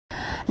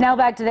Now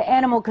back to the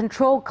animal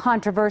control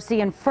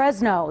controversy in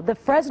Fresno. The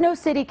Fresno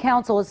City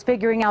Council is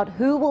figuring out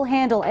who will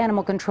handle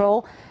animal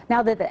control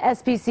now that the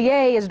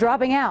SPCA is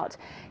dropping out.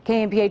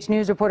 KMPH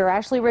News reporter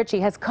Ashley Ritchie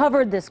has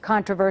covered this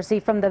controversy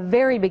from the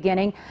very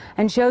beginning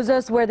and shows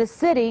us where the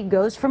city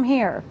goes from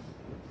here.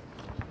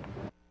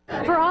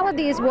 For all of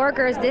these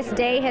workers, this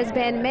day has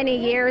been many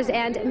years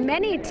and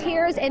many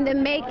tears in the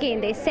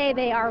making. They say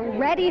they are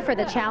ready for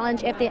the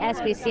challenge if the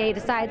SPCA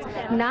decides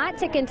not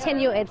to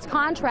continue its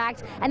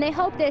contract, and they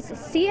hope this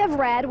sea of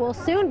red will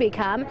soon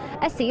become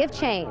a sea of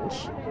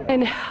change.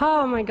 And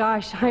oh my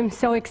gosh, I'm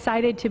so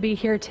excited to be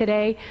here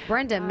today.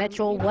 Brenda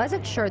Mitchell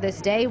wasn't sure this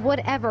day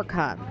would ever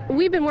come.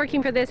 We've been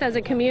working for this as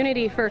a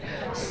community for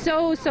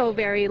so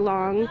very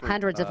long.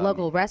 Hundreds of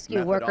local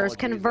rescue workers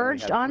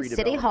converged on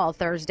City Hall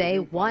Thursday,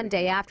 one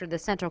day after the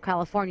Central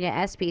California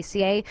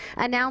SPCA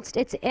announced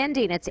it's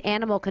ending its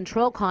animal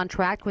control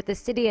contract with the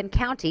city and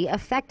county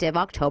effective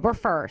October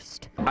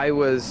 1st. I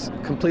was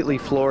completely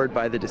floored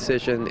by the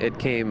decision. It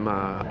came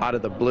out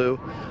of the blue.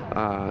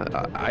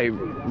 I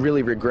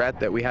really regret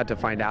that we had to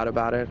find out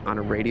about it on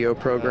a radio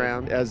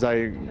program. As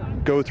I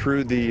go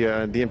through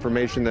the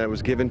information that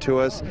was given to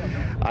us,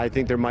 I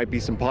think there might be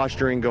some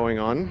posturing going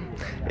on,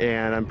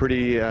 and I'm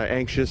pretty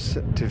anxious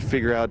to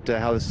figure out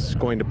how this is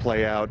going to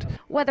play out.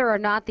 Whether or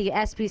not the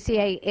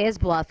SPCA is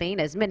bluffing,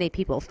 as many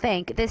people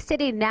think, the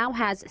city now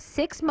has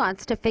 6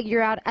 months to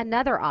figure out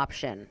another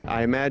option.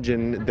 I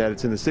imagine that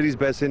it's in the city's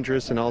best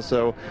interest and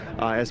also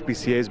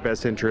SPCA's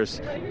best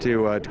interest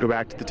to go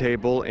back to the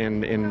table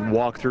and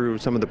walk through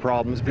some of the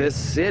problems. This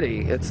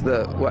city, it's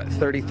the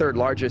 33rd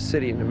largest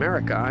city in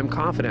America. I'm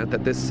confident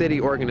that this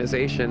city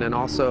organization and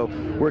also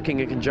working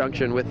in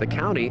conjunction with the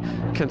county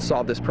can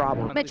solve this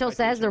problem. Mitchell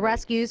says the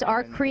rescues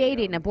are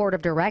creating a board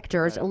of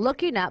directors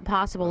looking at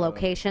possible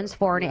locations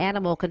for an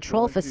animal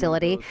control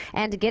facility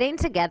and getting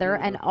together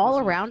an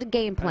all-around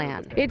game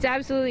plan. It's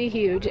absolutely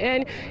huge,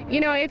 and you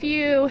know, if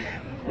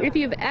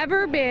you've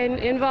ever been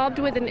involved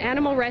with an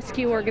animal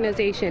rescue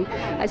organization,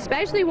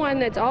 especially one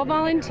that's all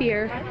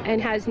volunteer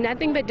and has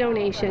nothing but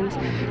donations,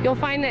 you'll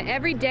find that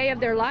every day of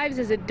their lives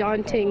is a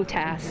daunting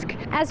task.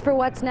 As for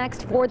what's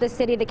next for the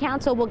city, the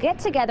council will get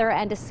together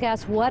and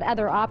discuss what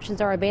other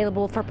options are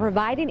available for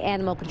providing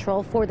animal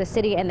control for the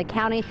city and the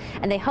county,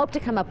 and they hope to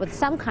come up with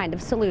some kind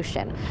of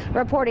solution.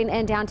 Reporting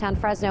in downtown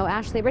Fresno,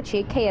 Ashley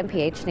Ritchie,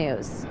 KMPH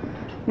News.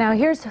 Now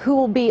here's who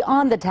will be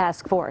on the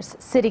task force: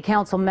 city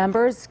council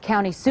members,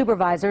 county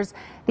supervisors,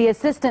 the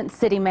assistant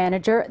city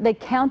manager, the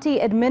county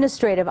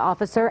administrative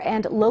officer,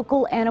 and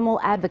local animal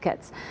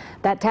advocates.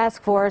 That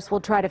task force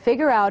will try to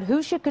figure out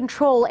who should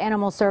control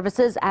animal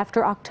services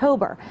after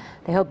October.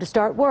 They hope to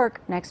start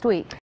work next week.